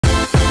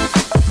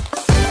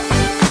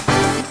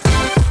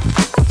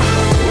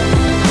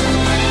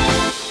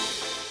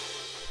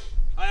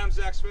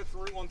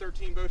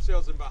Team Boat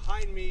Sales, and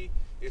behind me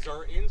is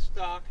our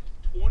in-stock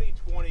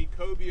 2020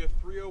 Cobia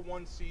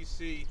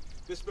 301cc.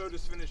 This boat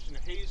is finished in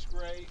haze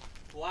gray,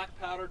 black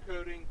powder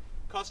coating,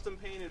 custom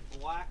painted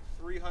black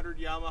 300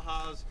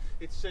 Yamahas.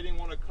 It's sitting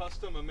on a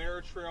custom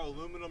Ameritrail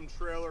aluminum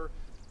trailer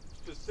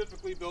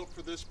specifically built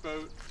for this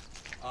boat.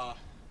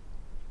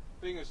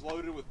 Thing is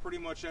loaded with pretty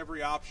much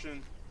every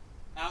option.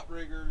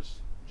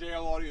 Outriggers,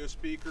 JL audio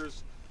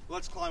speakers.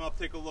 Let's climb up,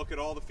 take a look at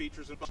all the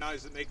features and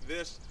functionalities that make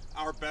this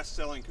our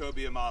best-selling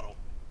Cobia model.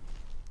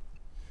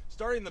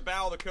 Starting in the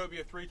bow of the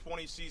Cobia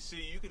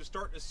 320cc, you can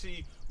start to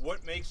see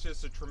what makes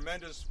this a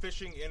tremendous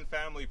fishing in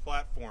family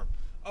platform.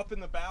 Up in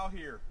the bow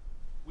here,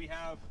 we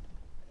have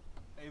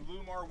a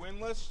Lumar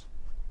windlass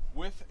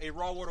with a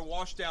raw water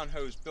washdown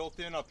hose built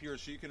in up here,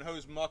 so you can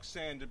hose muck,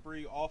 sand,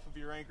 debris off of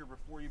your anchor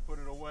before you put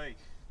it away.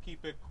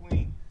 Keep it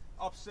clean.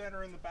 Up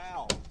center in the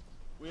bow,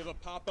 we have a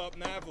pop-up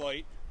nav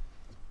light,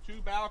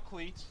 2 bow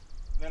cleats,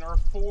 then our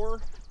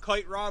 4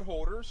 kite rod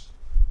holders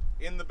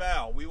in the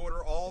bow. We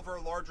order all of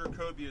our larger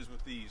Cobias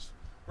with these.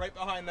 Right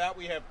behind that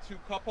we have 2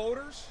 cup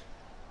holders.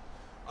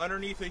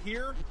 Underneath it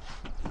here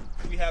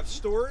we have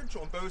storage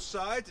on both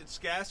sides. It's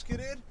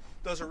gasketed,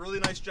 does a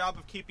really nice job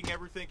of keeping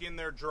everything in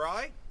there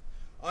dry.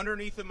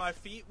 Underneath of my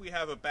feet we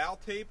have a bow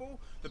table.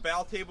 The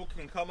bow table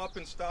can come up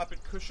and stop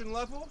at cushion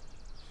level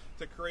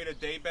to create a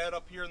day bed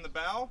up here in the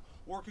bow,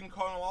 or can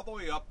come all the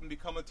way up and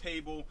become a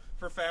table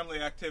for family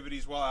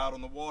activities while out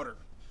on the water.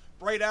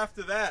 Right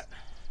after that,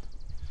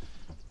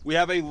 we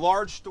have a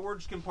large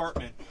storage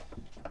compartment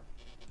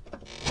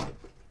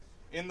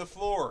in the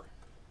floor.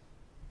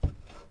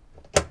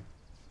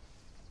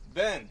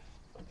 Then,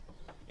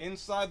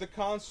 inside the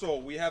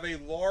console, we have a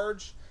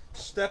large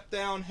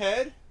step-down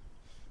head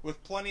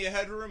with plenty of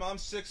headroom. I'm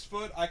 6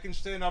 foot. I can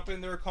stand up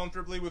in there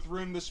comfortably with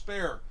room to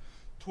spare.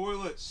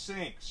 Toilet,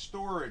 sink,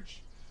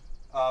 storage,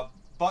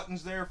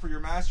 buttons there for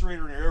your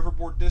macerator and your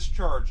overboard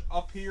discharge.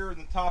 Up here in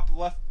the top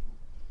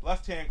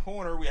left-hand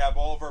corner, we have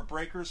all of our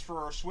breakers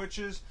for our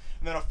switches,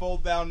 and then a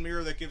fold-down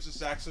mirror that gives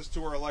us access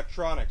to our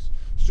electronics.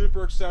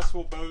 Super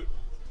accessible boat.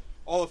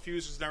 All the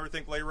fuses and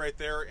everything lay right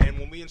there, and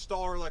when we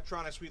install our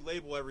electronics, we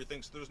label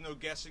everything, so there's no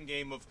guessing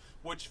game of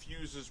which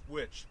fuse is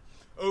which.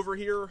 Over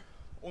here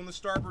on the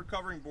starboard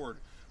covering board,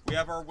 we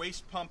have our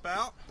waste pump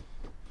out,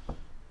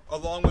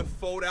 along with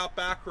fold-out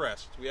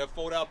backrest. We have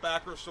fold-out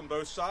backrests on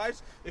both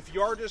sides. If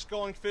you are just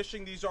going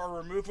fishing, these are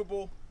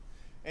removable,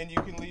 and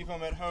you can leave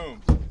them at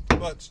home.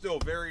 But still,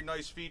 very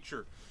nice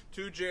feature.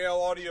 2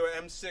 JL Audio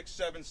M6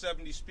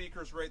 770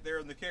 speakers right there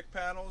in the kick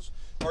panels.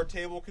 Our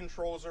table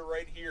controls are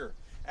right here.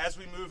 As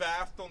we move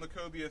aft on the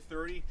Cobia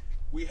 30,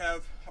 we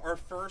have our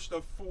first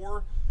of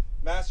 4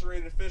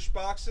 macerated fish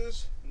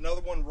boxes.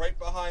 Another one right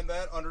behind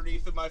that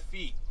underneath of my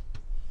feet.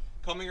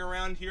 Coming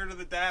around here to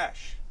the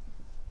dash.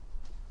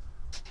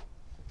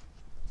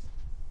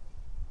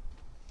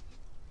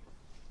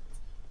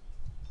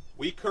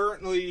 We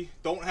currently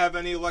don't have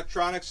any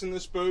electronics in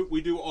this boat.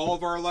 We do all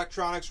of our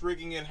electronics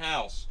rigging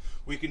in-house.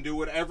 We can do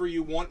whatever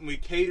you want, and we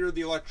cater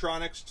the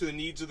electronics to the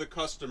needs of the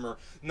customer,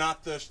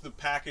 not just the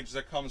package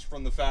that comes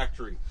from the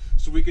factory.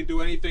 So we can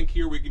do anything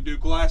here. We can do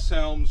glass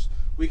helms.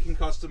 We can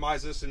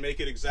customize this and make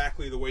it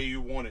exactly the way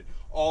you want it.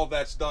 All of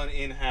that's done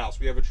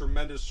in-house. We have a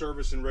tremendous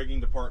service and rigging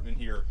department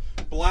here.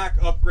 Black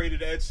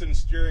upgraded Edson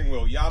steering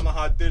wheel,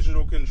 Yamaha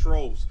digital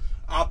controls.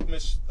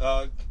 Optimus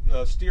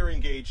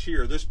steering gauge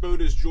here. This boat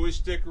is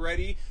joystick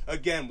ready.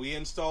 Again, we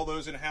install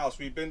those in house.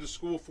 We've been to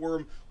school for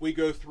them. We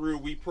go through,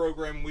 we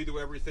program, we do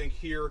everything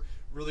here.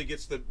 Really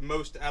gets the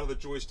most out of the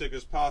joystick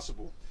as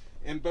possible.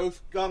 In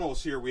both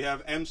gunnels here, we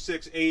have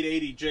M6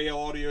 880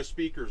 JL audio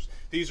speakers.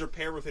 These are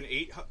paired with an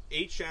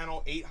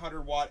 8-channel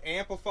 800-watt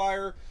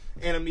amplifier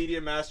and a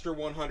Media Master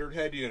 100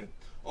 head unit.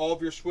 All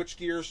of your switch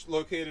gears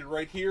located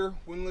right here.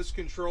 Windlass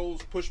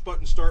controls, push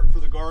button start for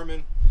the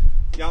Garmin.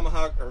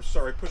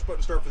 Push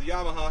button start for the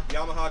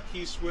Yamaha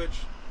key switch,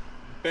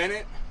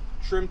 Bennett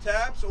trim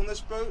tabs on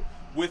this boat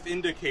with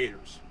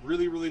indicators.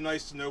 Really, really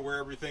nice to know where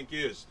everything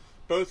is.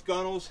 Both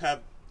gunnels have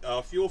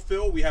fuel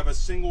fill. We have a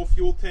single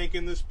fuel tank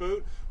in this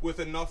boat with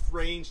enough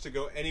range to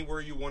go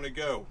anywhere you want to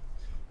go.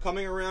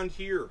 Coming around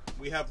here,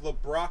 we have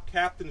LeBrock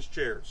captain's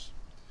chairs.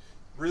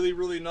 Really,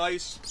 really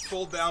nice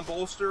fold down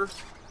bolster.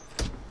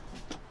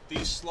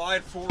 These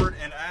slide forward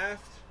and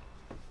aft,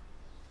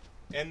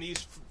 and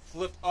these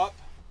flip up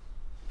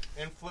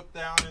and flip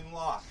down and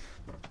lock.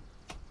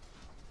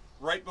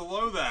 Right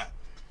below that,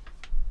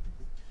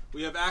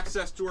 we have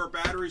access to our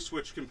battery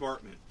switch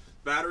compartment.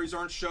 Batteries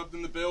aren't shoved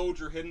in the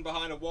bilge or hidden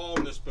behind a wall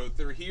in this boat.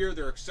 They're here,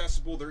 they're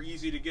accessible, they're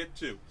easy to get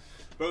to.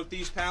 Both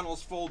these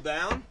panels fold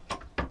down.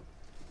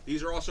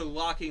 These are also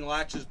locking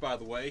latches, by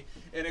the way,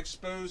 and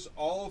expose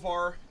all of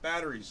our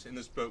batteries in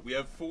this boat. We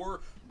have 4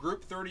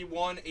 Group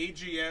 31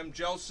 AGM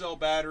gel cell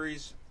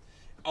batteries.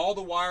 All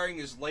the wiring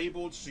is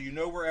labeled so you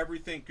know where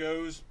everything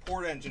goes.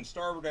 Port engine,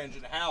 starboard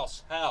engine,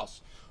 house.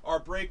 Our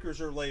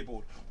breakers are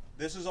labeled.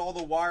 This is all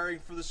the wiring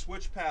for the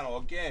switch panel.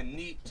 Again,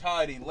 neat,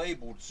 tidy,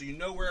 labeled, so you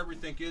know where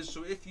everything is.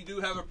 So if you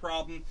do have a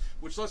problem,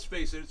 which let's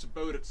face it, it's a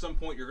boat, at some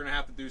point you're going to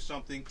have to do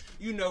something,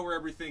 you know where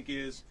everything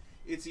is.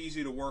 it's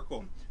easy to work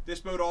on. This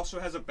boat also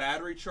has a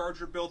battery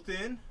charger built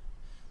in,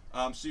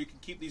 so you can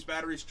keep these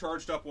batteries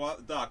charged up while at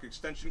the dock.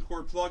 Extension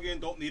cord plug-in,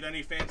 don't need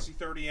any fancy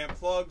 30 amp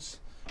plugs.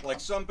 Like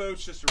some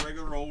boats, just a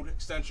regular old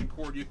extension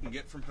cord you can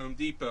get from Home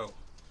Depot.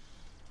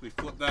 We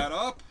flip that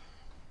up,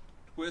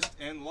 twist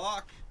and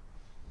lock.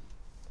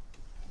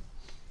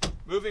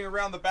 Moving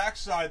around the back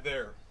side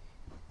there.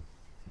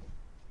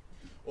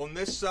 On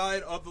this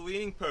side of the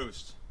leaning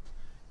post,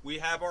 we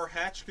have our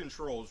hatch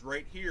controls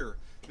right here.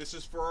 This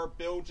is for our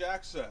bilge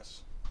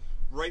access.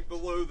 Right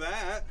below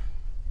that,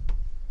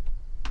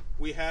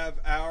 we have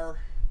our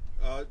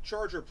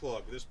charger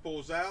plug. This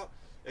pulls out,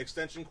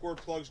 extension cord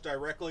plugs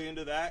directly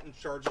into that and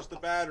charges the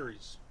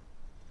batteries.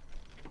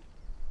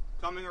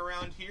 Coming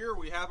around here,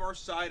 we have our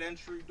side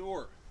entry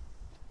door.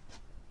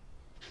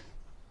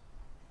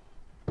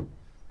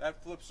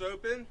 That flips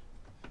open,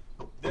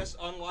 this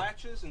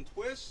unlatches and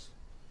twists,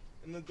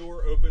 and the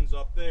door opens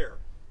up there.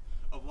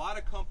 A lot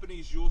of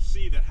companies you'll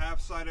see that have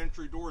side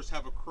entry doors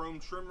have a chrome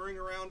trim ring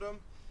around them.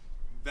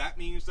 That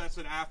means that's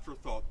an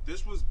afterthought.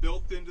 This was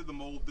built into the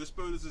mold. This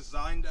boat is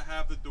designed to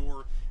have the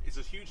door. It's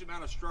a huge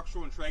amount of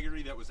structural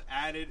integrity that was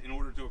added in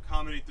order to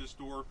accommodate this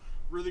door.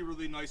 Really,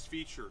 really nice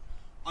feature.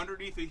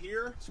 Underneath it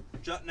here,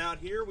 jutting out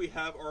here, we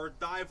have our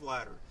dive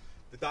ladder.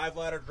 The dive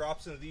ladder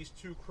drops into these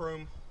two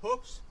chrome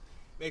hooks.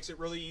 Makes it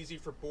really easy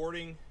for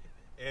boarding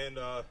and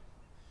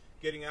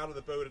getting out of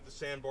the boat at the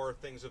sandbar,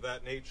 things of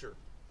that nature.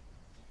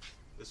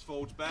 This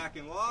folds back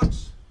and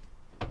locks.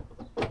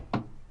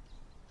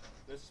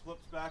 This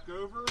flips back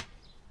over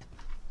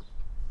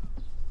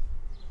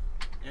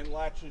and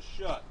latches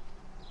shut.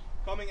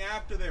 Coming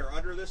after there,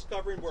 under this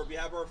covering board, we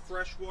have our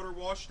freshwater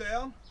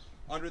washdown.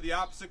 Under the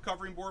opposite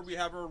covering board, we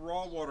have our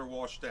raw water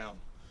washdown.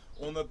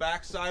 On the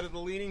back side of the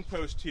leaning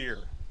post here,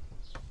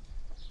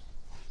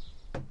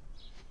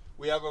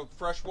 we have a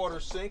freshwater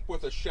sink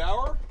with a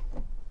shower.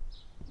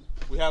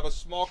 We have a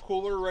small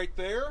cooler right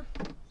there.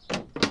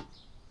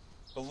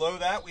 Below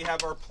that, we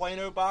have our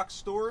Plano box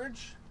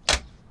storage,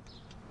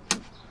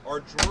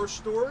 our drawer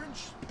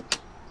storage.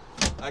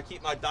 I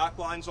keep my dock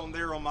lines on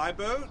there on my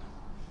boat.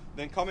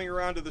 Then coming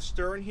around to the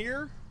stern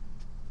here,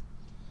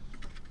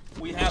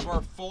 we have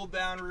our fold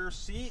down rear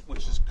seat,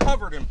 which is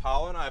covered in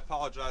pollen. I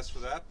apologize for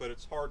that, but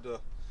it's hard to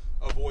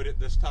avoid it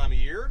this time of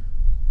year.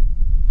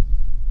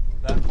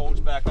 That folds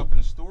back up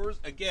and stores.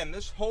 Again,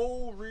 this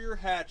whole rear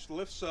hatch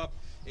lifts up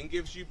and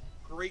gives you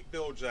great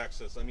bilge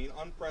access. I mean,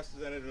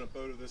 unprecedented in a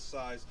boat of this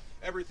size.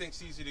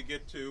 Everything's easy to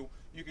get to.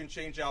 You can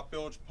change out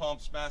bilge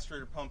pumps,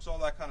 macerator pumps, all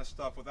that kind of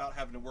stuff without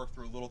having to work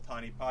through a little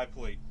tiny pie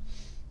plate.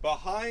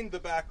 Behind the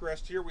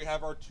backrest here, we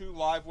have our two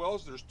live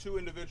wells. There's two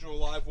individual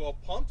live well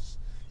pumps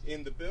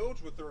in the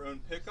bilge with their own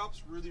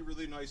pickups. Really,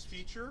 really nice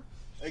feature.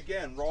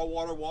 Again, raw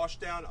water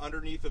washdown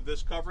underneath of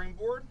this covering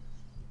board.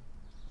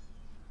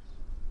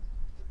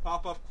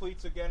 Pop-up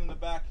cleats again in the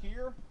back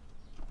here.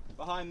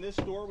 Behind this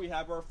door, we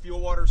have our fuel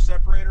water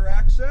separator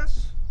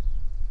access.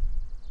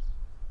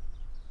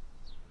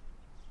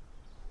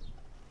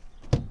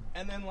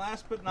 And then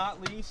last but not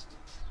least,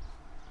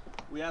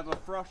 we have a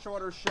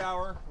freshwater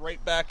shower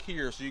right back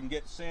here, so you can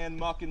get sand,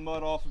 muck, and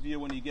mud off of you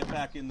when you get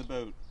back in the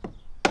boat.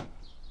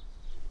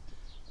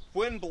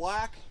 Twin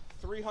black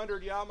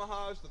 300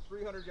 Yamahas. The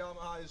 300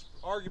 Yamaha is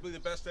arguably the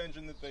best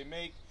engine that they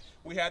make.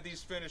 We had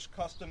these finished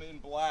custom in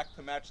black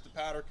to match the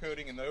powder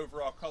coating and the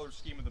overall color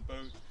scheme of the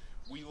boat.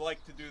 We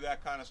like to do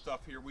that kind of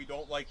stuff here. We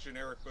don't like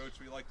generic boats.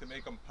 We like to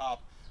make them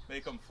pop,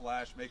 make them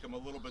flash, make them a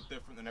little bit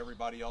different than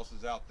everybody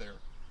else's out there.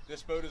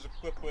 This boat is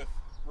equipped with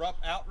Rupp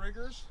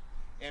outriggers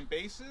and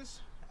bases.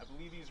 I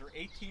believe these are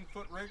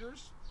 18-foot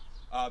riggers.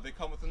 They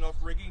come with enough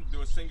rigging to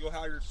do a single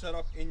halyard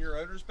setup in your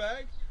owner's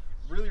bag.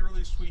 Really,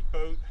 really sweet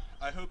boat.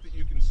 I hope that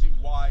you can see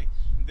why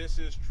this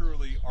is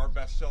truly our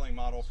best-selling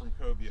model from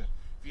Cobia.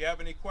 If you have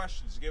any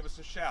questions, give us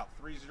a shout,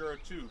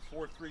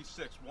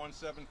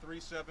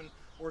 302-436-1737,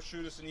 or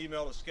shoot us an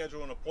email to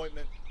schedule an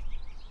appointment.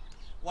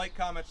 Like,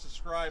 comment,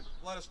 subscribe.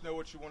 Let us know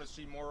what you want to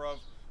see more of.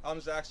 I'm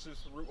Zach with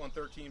Route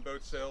 113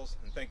 Boat Sales,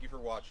 and thank you for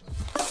watching.